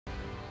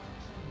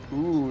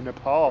Ooh,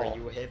 Nepal. Were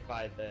you hit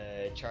by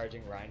the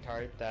charging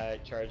Reinhardt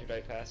that charged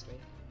right past me?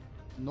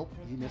 Nope,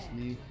 he missed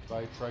me.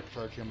 I tried to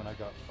charge him and I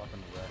got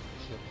fucking wrecked.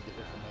 Shit, he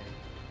hit the nade.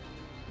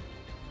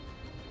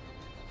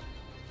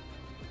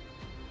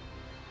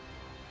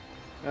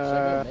 Should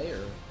I go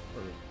Mayor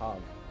or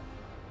Hog?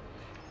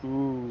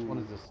 Ooh. Which one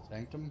is this?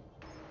 Sanctum?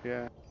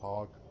 Yeah.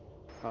 Hog.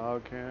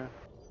 Okay.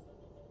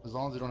 As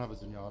long as they don't have a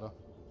Zenyatta.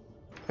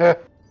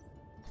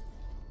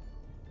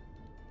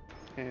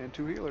 And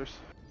 2 healers.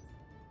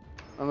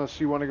 Unless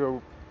you want to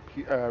go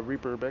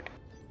Reaper, Beck.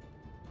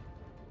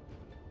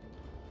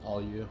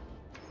 All you.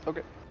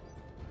 Okay.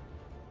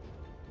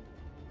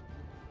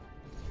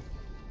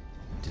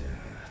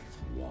 Death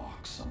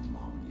walks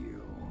among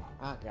you.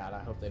 Ah, God, I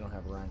hope they don't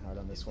have Reinhardt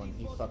on this one.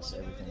 He fucks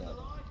everything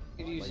up.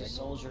 Could use a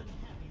soldier.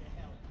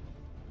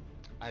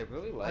 I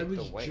really like I was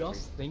the white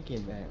just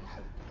thinking that.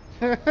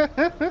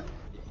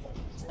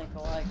 Let's think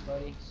alike,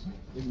 buddy.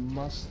 It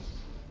must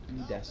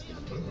be destiny.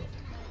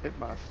 It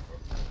must.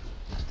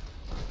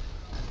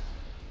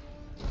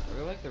 I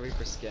really like the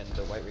Reaper skin,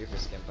 the white Reaper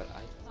skin, but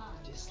I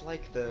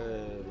dislike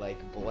the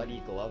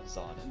bloody gloves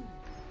on it.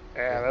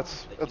 Yeah, Like,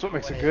 that's you what know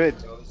makes when it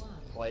good. goes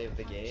play of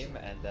the game,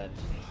 and then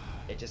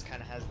it just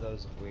kind of has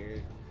those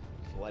weird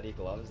bloody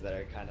gloves that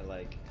are kind of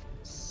like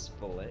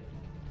split.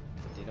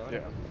 Do you know what I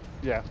mean?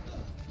 Yeah.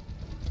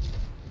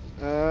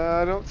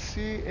 I don't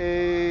see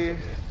a.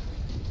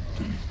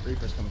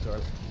 Reaper's coming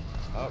toward.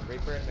 Oh,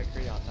 Reaper and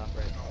McCree on top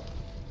right.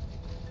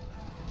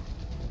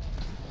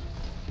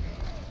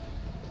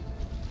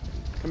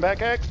 Come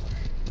back, X.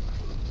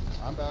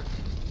 I'm back.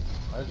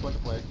 I just went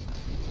to play.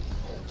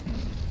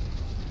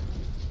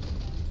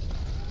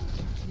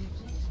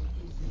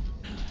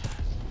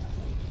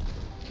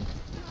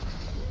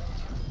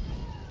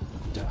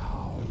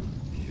 Down.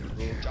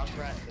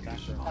 Junkrat in the back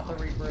room. Got the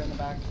Reaper in the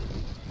back.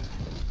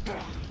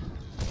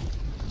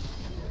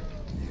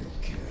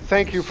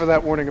 Thank you for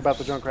that warning about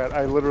the Junkrat.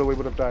 I literally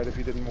would have died if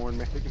you didn't warn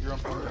me. I think if you're on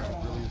point, it's a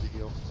really easy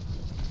heal.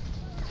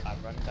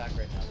 I'm running back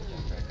right now.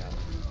 The Junkrat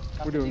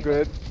got. We're doing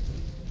good.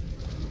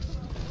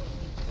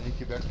 Thank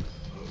you, Beck.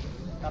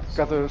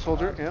 Got the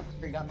soldier, yeah.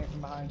 He got me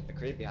from behind.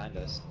 McCree behind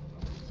us.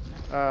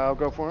 I'll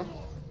go for him.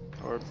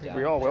 Or Yeah,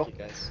 we all will. thank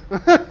you guys.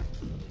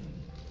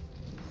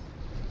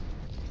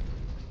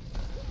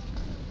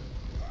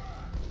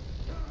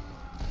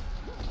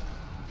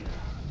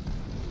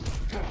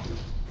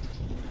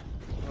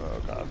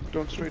 Oh god,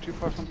 don't stray too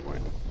far from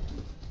point.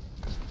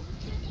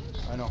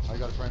 I know, I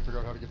gotta try and figure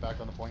out how to get back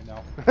on the point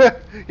now.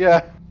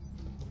 Yeah.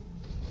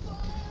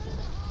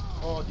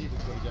 Oh, Deep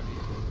is gonna get me.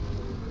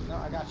 No,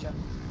 I got you.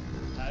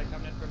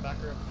 Coming in from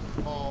back room.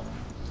 Oh,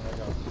 I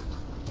got you.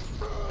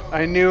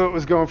 I knew it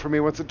was going for me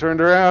once it turned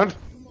around.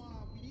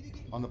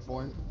 On the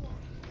point.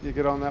 You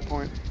get on that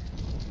point.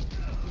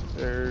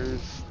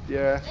 There's,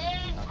 yeah.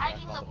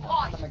 Taking the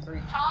point.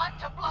 McCree. Time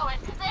to blow it.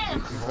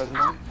 Then.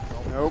 President.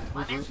 Nope.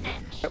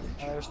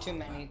 There's too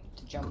many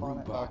to jump on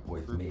it. Group up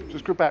with me.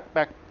 Just group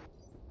back.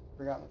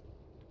 Forgot.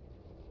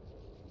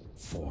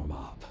 Form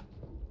up.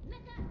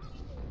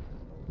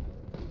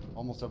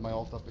 Almost have my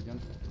ult up again.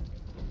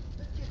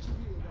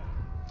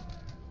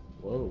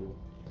 Whoa.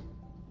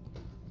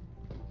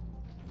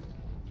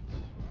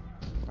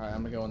 Alright,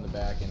 I'm gonna go in the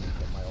back and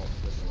get my ult to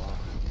push him off.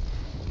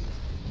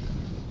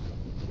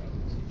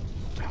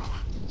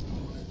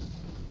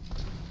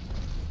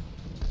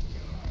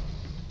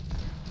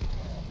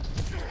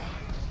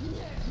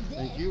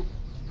 Thank you.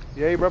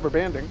 Yay, rubber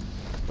banding.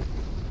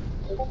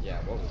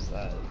 Yeah, what was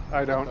that?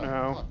 I don't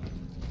know.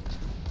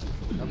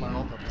 Have my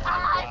ult up now.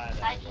 I'm glad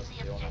I wasn't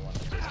the only one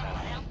that just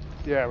had it.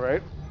 Yeah,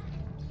 right?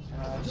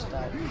 Just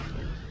died.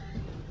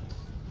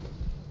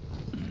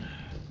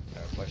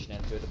 Pushing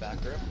in through the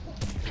back room.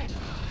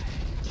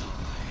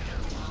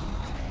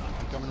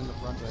 I'm coming in the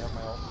front, I have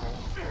my ult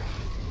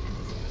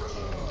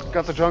full.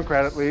 Got the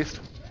Junkrat at least.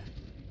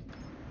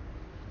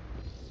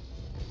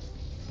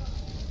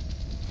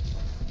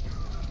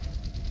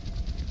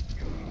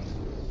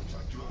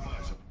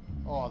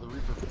 Oh, the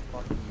Reaper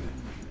fucking.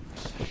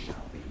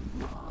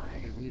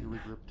 Okay, we need to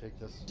regroup, take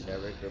this. Yeah,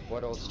 regroup.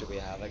 What ults do we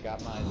have? I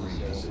got mine. So.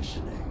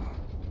 Repositioning.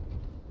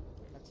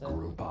 That's it.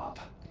 Group up.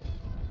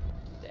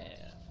 Damn.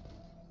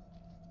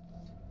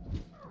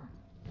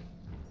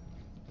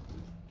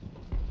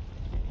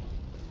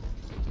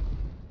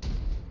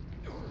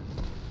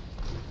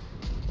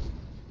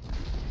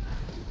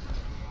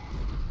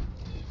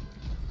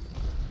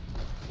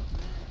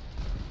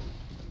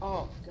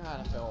 Oh, God,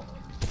 I fell.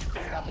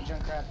 Got the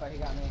Junkrat, but he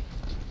got me.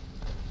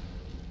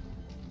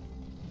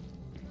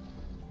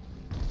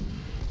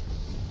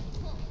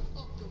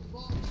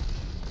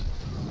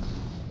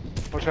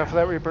 Watch out for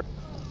that Reaper.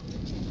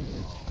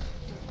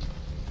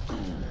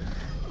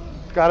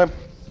 Got him.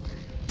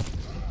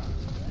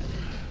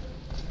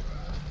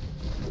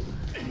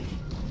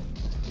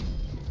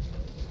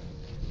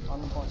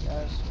 On the point,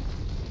 guys.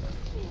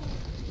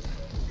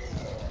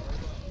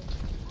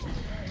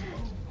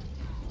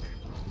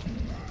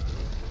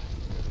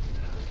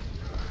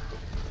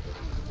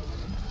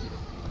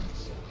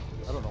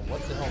 I don't know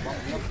what the hell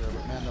bumped me up there,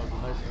 but man, that was a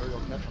nice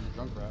aerial catch on the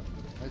Junkrat.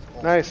 Nice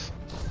call. Nice.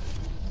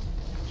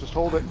 Just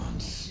hold it.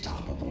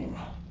 Unstoppable.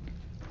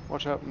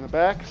 Watch out in the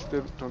back.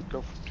 Don't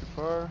go too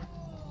far.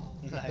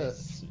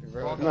 Nice.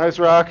 Well, Nice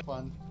rock.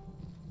 Fun.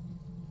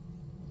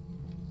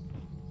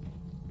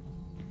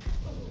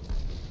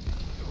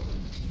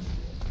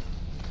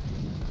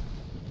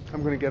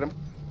 I'm gonna get him.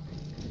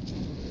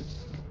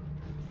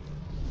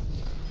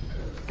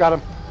 Got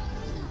him.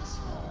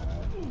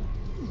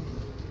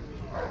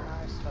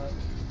 Nice hook.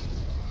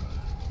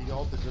 He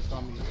ulted just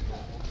on me.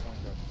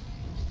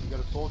 You got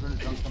a soldier and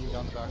a junk coming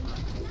down the back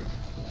room.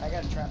 I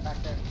got a trap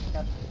back there.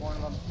 Got one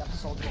of them. Got the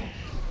soldier.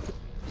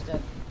 He's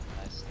dead.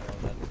 Nice.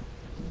 Throw that.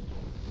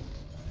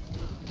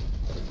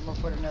 I'm gonna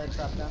put another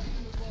trap down.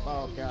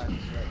 Oh god,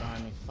 he's right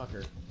behind me.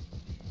 Fucker.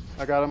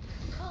 I got him.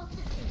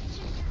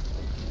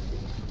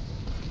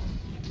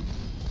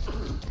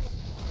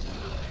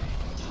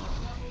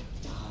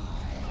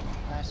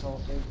 Nice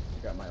ult, dude.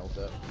 I got my ult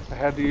up. I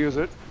had to use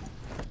it.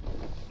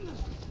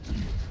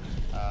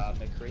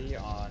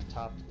 McCree on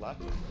top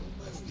left.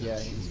 Yeah,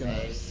 he's gonna.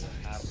 Ace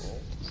at roll.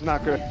 It's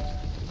not good.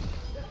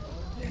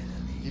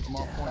 Keep them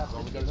off point. That's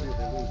all we gotta do.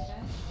 They lose.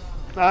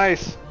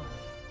 Nice.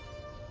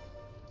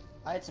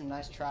 I had some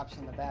nice traps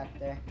in the back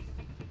there.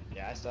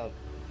 Yeah, I still.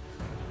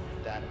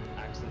 That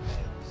actually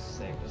made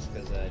sick just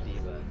because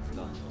Diva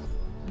done.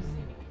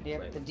 Yep,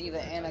 Right. the diva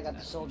and I got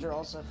the soldier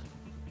also.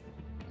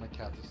 My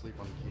cat's asleep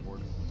on the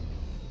keyboard.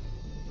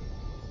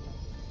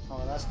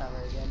 Oh, that's not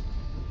very good.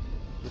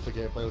 It's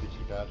okay, I play with the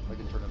keypad. I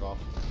can turn it off.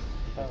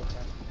 Oh,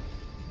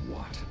 okay.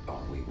 What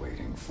are we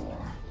waiting for?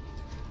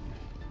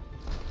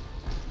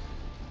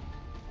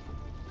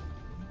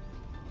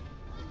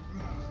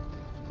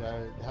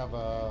 I have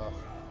a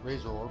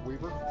Razor Orb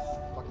Weaver.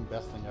 Fucking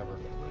best thing ever.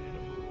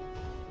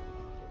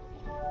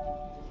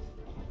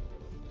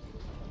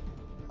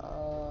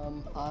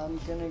 I'm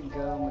gonna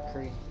go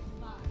McCree.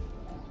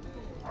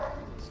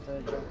 It's the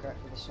Junkrat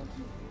for this one.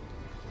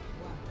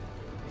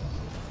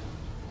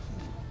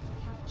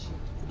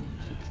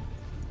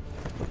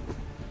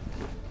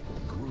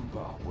 Group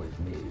up with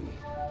me.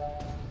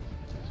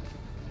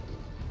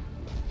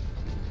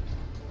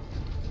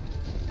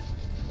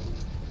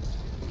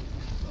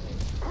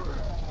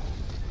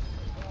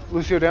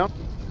 Lucio down.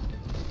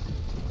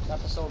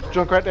 Got the soldier.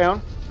 Junkrat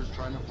down. Just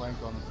trying to flank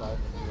on the side.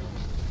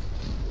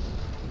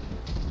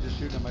 Just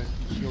shooting at my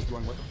shield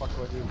going, what the fuck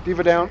do I do?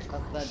 Diva down.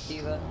 Got that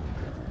diva.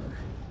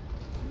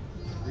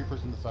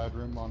 Reaper's in the side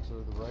room onto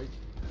the right.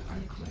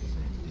 I'm claiming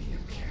the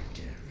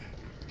objective.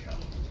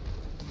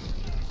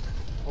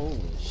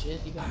 Holy shit,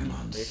 he got me.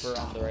 Reaper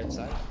on the right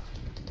side.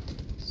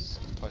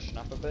 Pushing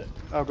up a bit.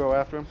 I'll go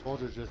after him.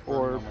 Soldier's just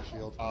Or- burning on my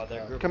shield. Oh,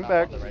 they're grouping Come up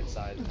back. on the right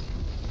side.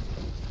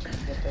 Yep,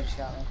 they just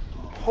got me.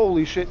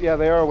 Holy shit, yeah,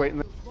 they are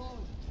waiting.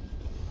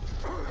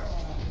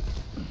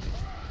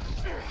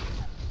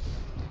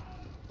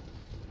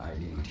 I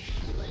need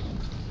healing.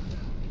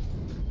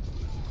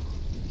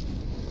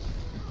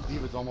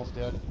 Diva's almost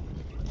dead.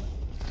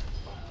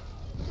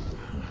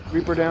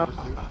 Reaper down.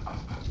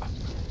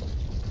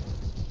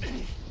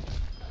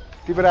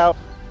 Keep it out.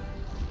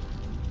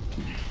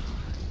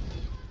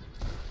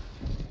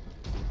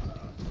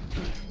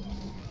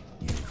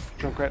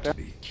 Junkrat down.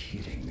 Be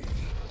kidding me.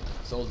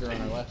 Soldier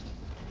on our left.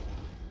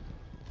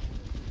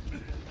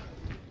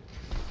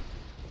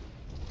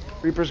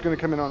 Reaper's gonna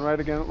come in on right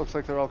again. It looks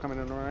like they're all coming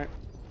in on right.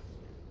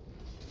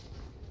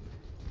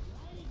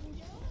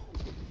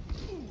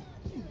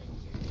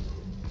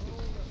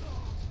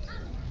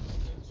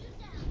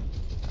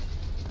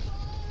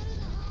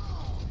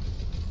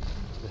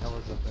 The hell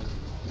is that thing?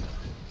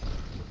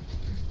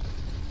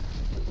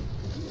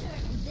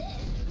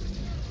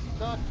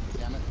 God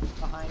damn it.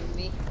 Behind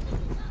me.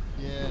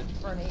 Yeah, In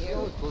front of so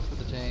you. close to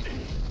the tank.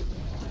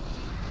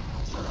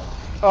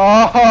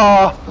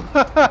 Oh!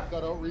 Got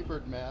out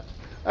Reapered, Matt.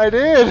 I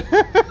did!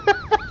 I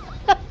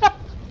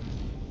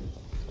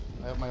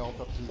have my ult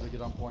up as soon as I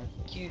get on point.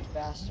 Queued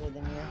faster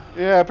than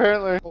you. Yeah,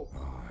 apparently.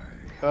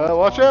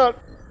 Watch out!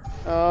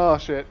 Oh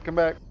shit, come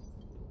back.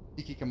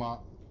 Tiki, come on.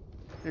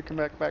 Here, come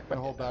back, back, I'm back.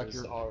 gonna hold I back was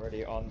here.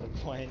 already on the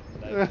point,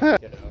 but I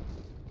didn't get it up.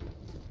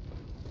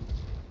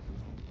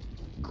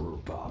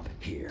 Group up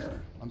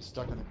here. I'm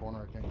stuck in the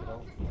corner, I can't get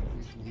out.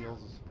 Need some heals.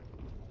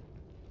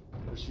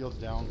 The shield's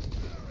down.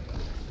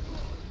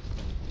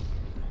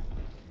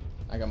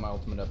 I got my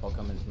ultimate up. I'll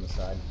come in from the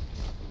side.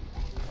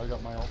 I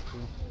got my ult too.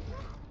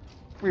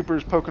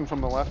 Reaper's poking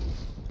from the left.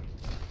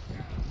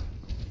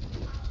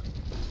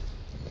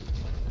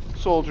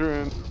 Soldier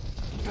in.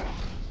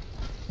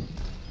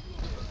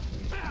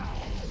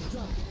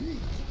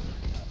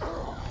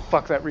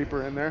 Fuck that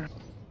Reaper in there.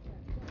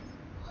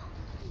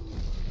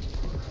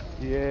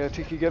 Yeah,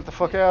 Tiki, get the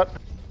fuck out.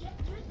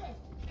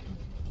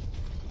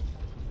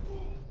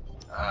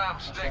 I'm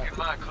staking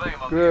my claim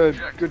on the Good,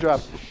 objective. good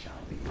job.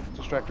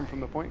 Distract him from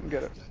the point and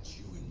get it.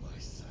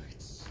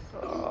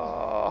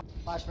 Oh,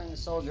 Flashbang the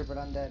soldier, but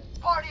I'm dead.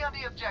 Party on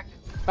the objective.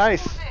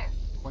 nice. Who's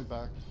in? Point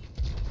back.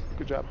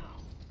 Good job.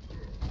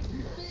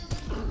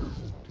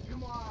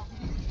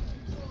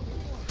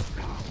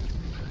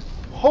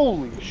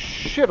 Holy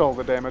shit, all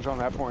the damage on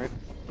that point.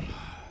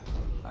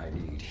 I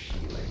need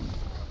healing.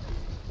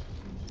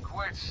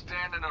 Quit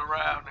standing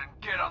around and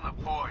get on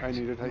the point. I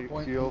needed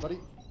Point, heal. buddy.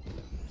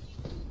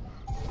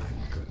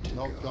 Good to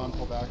Nope, go. gone.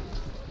 Pull back.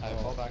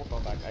 Pull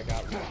back. I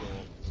got refuel.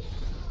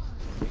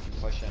 We can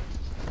push in.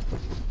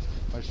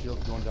 My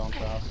shield's going down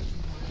fast.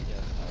 Yeah,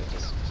 I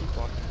just keep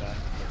walking back.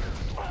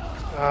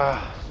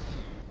 Ah,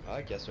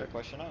 I guess we're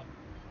pushing up.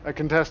 I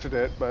contested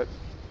it, but...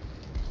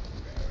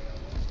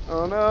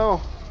 Oh no!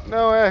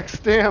 No X,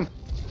 damn!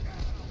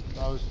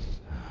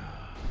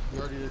 We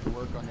already did the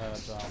work on that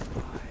Eva, so I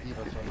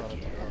thought I'd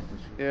do one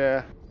for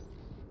Yeah.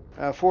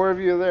 sure. 4 of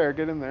you there,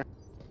 get in there.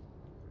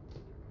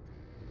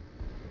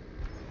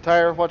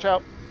 Tire, watch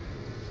out.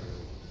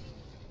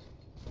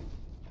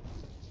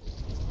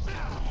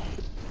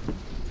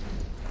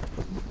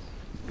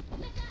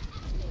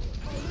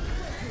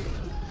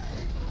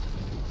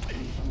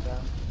 I'm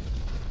down.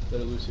 Go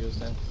to Lucio's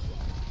then.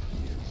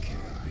 You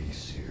can't be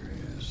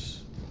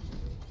serious.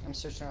 I'm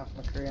switching off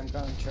McCree. I'm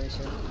going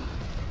Tracer.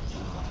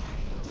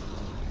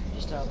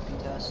 Just to help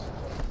contest.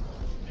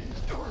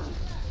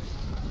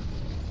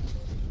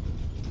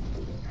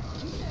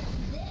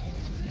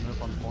 I'm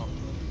up on the point.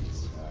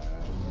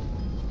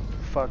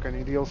 Fuck, I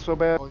need heals so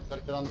bad. Oh, you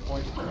gotta get on the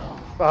point.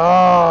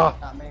 Ah!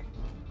 Not me.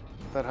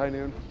 That high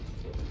noon.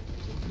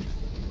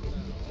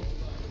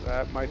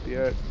 That might be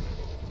it.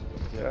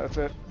 Yeah, that's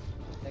it.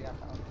 They got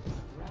that one.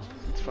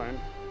 It's fine.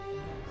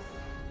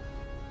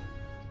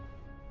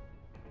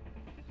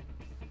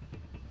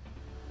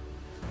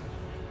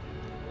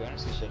 We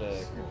honestly should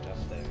have grouped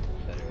up there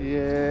better.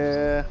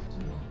 Yeah.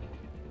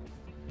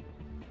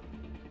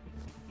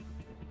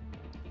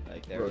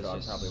 Like there was Roadhog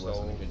just probably so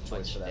wasn't a good choice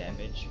much for that one.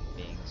 damage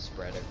being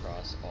spread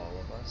across all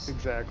of us.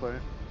 Exactly.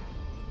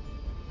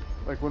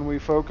 Like when we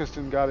focused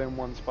and got in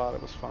one spot,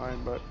 it was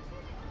fine, but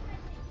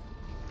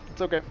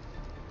it's okay.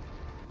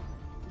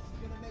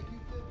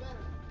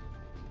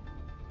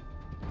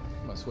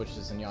 I'm gonna switch to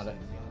Zenyatta.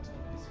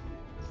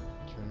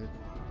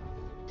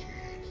 Okay.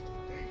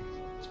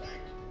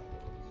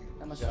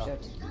 That must Yeah.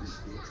 reject.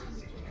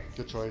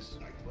 Good choice.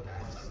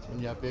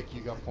 And yeah, Vic,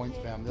 you got point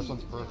spam. This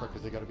one's perfect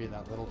because they gotta be in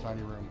that little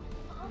tiny room.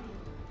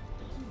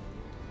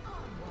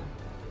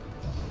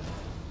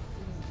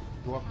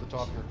 Go up the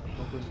top here.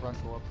 Don't go in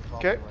front, go up the top.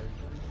 Okay. to the right.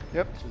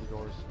 Yep. Through the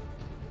doors.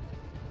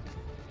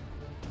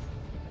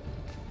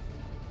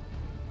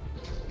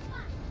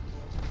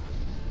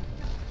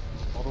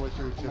 All the way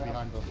through to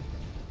behind them.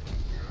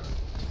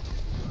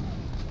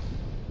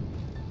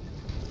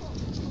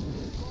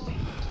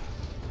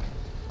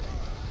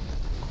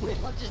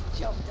 I just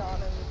jumped on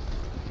him.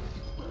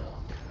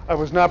 I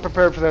was not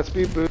prepared for that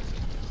speed boost.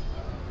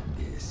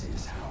 This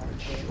is how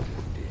it should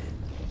have been.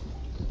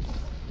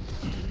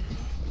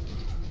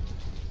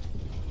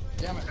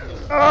 Damn it!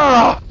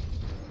 Ah!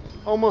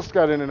 Almost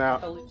got in and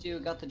out. Lucio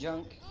got the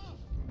junk.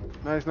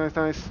 Nice, nice,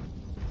 nice.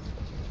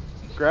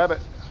 Grab it.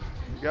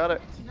 Got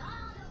it.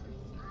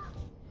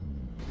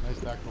 Nice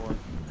back door.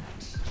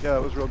 Yeah,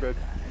 that was real good.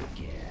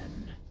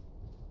 Again.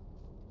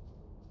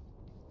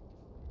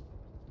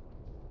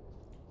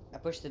 I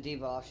pushed the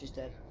diva off. She's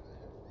dead.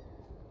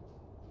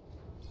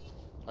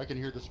 I can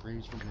hear the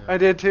screams from here. I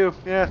did too,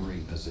 yeah.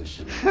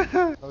 Repositioning.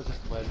 That was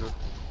just pleasure.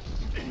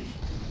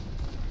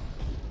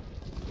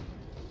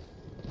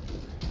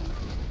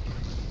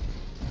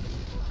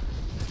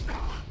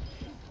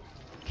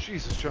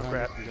 Jesus,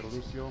 Junkrat. We got a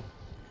Lucio.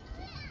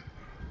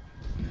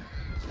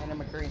 And a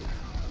McCree.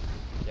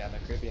 Yeah,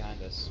 McCree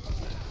behind us.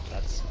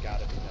 That's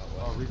gotta be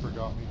no Oh, way. Reaper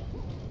got me.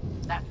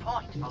 That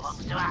point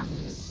belongs to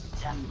us.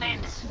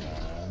 Defense.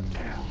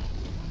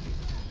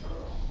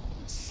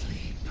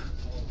 Sleep.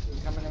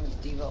 Coming in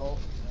with diva ult.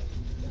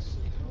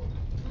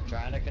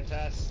 Trying to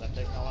contest. I'm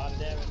taking a lot of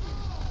damage.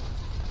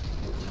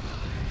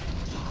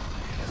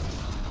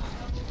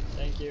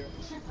 Thank you.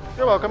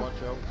 You're welcome. Watch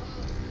out.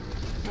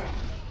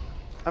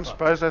 I'm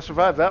surprised I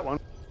survived that one.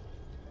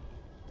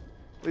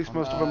 At least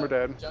most of them are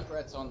dead.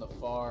 Junkrat's on the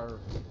far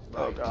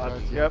Oh right.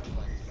 god. Yep.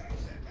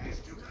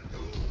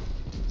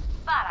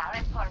 Para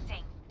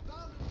reporting.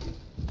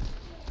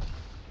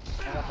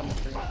 I got the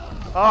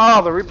McCree.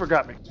 Oh, the Reaper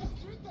got me.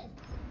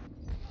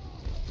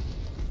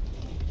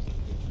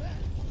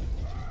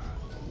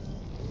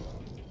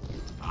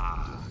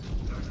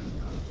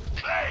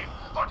 Claim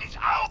what is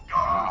out.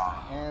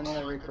 And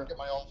the Reaper. Get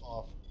my ult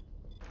off.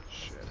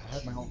 Shit. I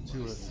had my ult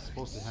too. It was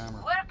supposed to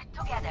hammer. Work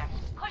together.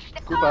 Push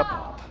the Group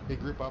up. Hey,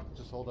 group up.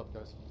 Just hold up,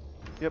 guys.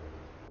 Yep.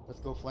 Let's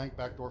go flank,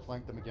 backdoor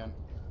flank them again.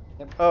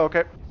 Oh,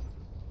 okay.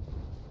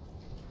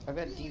 I've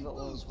got diva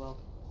ult as well.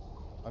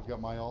 I've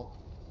got my ult.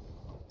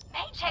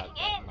 Main checking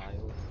in.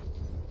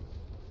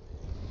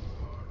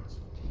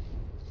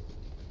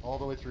 All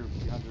the way through,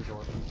 behind your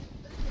door.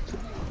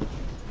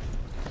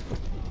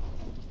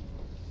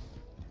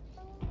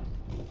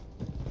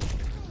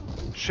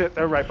 Shit,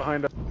 they're right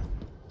behind us.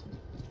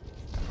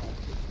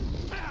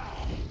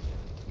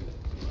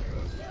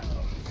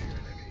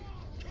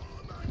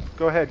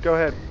 Go ahead, go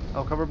ahead.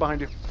 I'll cover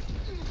behind you.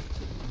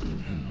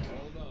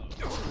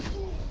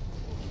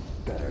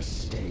 Better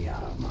stay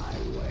out of my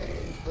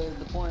way. Cleared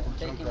the point. I'm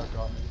taking it. Junkrat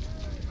got me.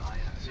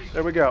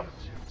 There we go.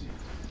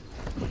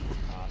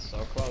 Ah, so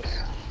close.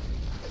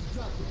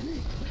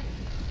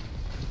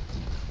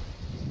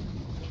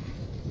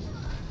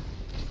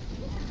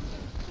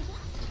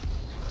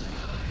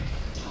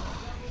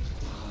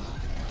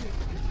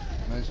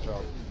 Nice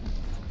job.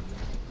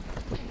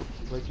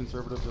 Play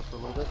conservative just for a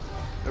little bit.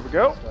 There we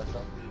go. Stack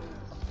up.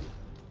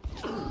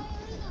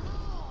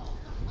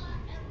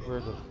 Where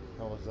the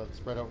hell is that?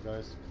 Spread out,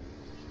 guys.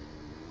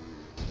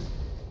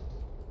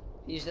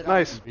 Used it.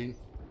 Nice. Bean.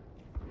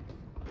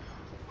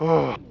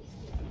 Oh.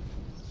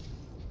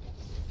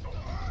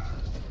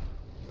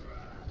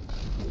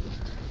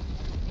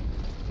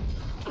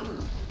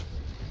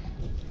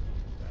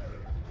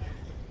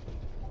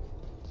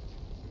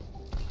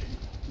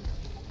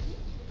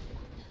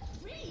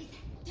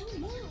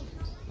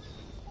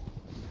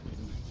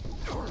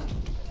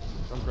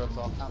 Junkrat's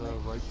off to the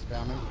right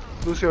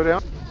spamming. Lucio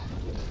down.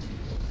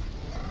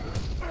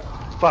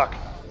 Fuck.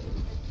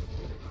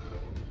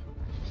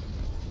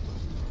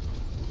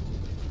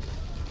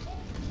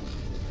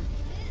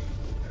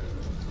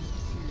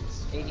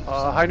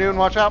 High noon,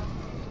 watch out.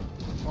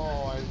 Oh,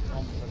 I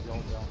almost had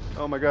yelled down.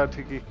 Oh my god,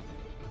 Tiki.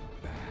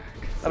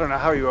 I don't know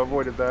how you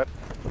avoided that.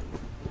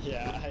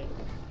 Yeah,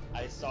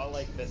 I saw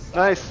like this. side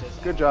Nice. of his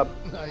Good arm.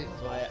 job. Nice.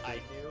 I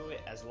knew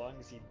as long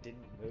as he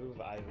didn't move,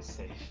 I was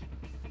safe.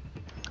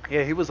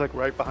 Yeah, he was like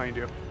right behind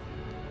you.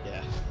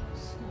 Yeah.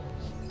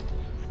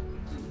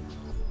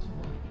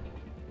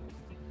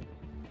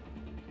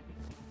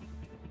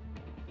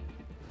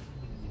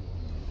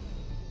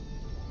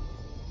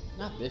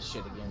 Not this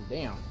shit again.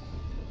 Damn.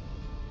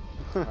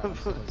 Alright, I'm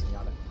still losing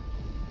on it.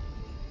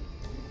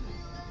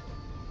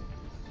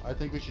 I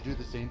think we should do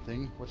the same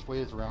thing. Which way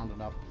is round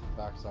and up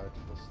backside to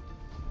this?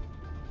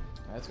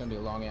 That's gonna be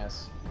a long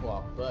ass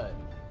walk, but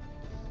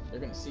they're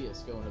gonna see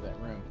us go into that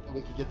room.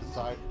 We could get the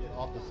side, get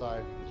off the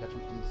side, and catch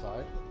him from the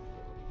side.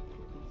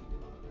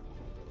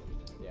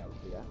 Yeah, we'll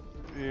do that.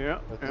 Yeah,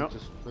 I think yeah.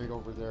 just straight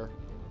over there.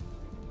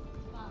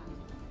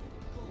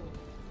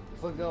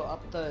 If we go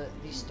up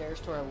these stairs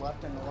to our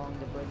left and along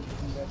the bridge, we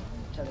can go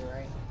to the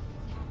right.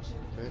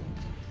 Okay.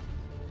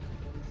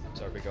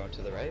 So are we going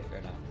to the right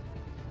or not?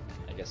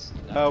 I guess.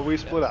 No. We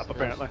split Yes. up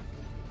apparently.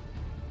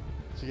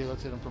 So yeah,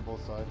 let's hit him from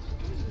both sides.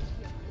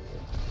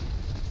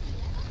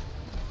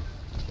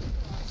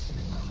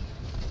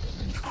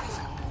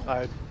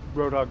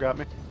 Roadhog got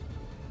me.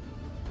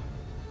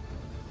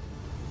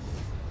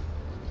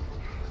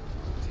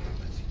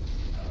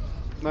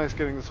 Nice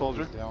getting the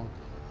soldier. He's down.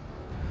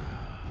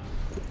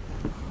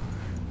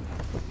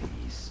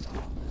 Feast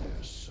on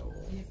their soul.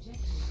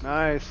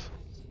 Nice.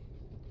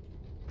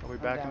 I'll be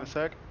back in down. a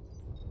sec.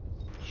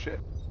 Shit.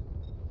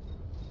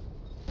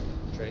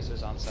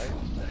 Tracer's on site.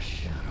 The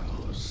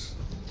shadows.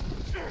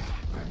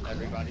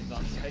 Everybody's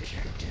on site.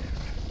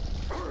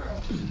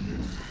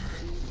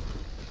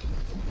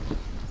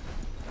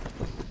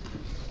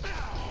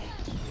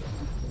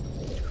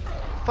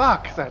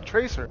 Fuck that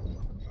tracer.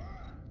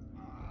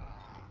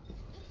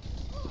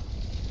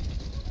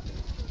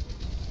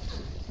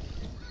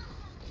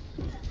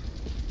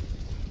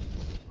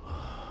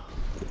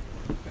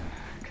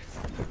 Back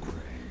from the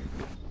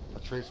grave. The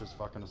Tracer's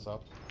fucking us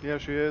up. Yeah,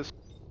 she is.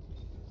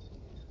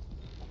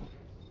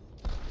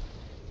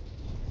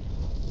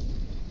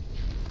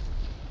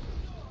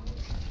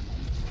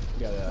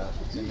 Got a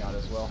Zenyatta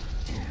as well.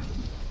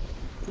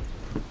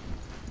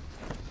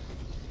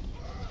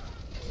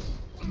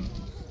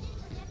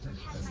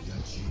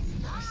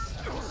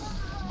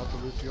 Up to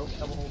Lucio.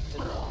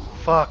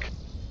 Fuck.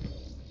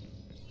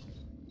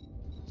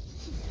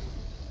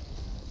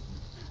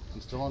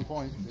 I'm still on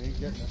point. They ain't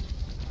getting it.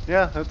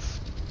 Yeah, that's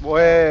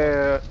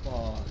way.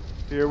 Oh,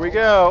 Here we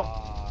go.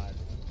 God.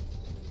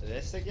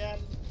 This again?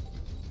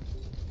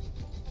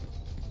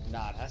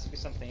 Nah, it has to be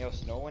something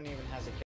else. No one even has a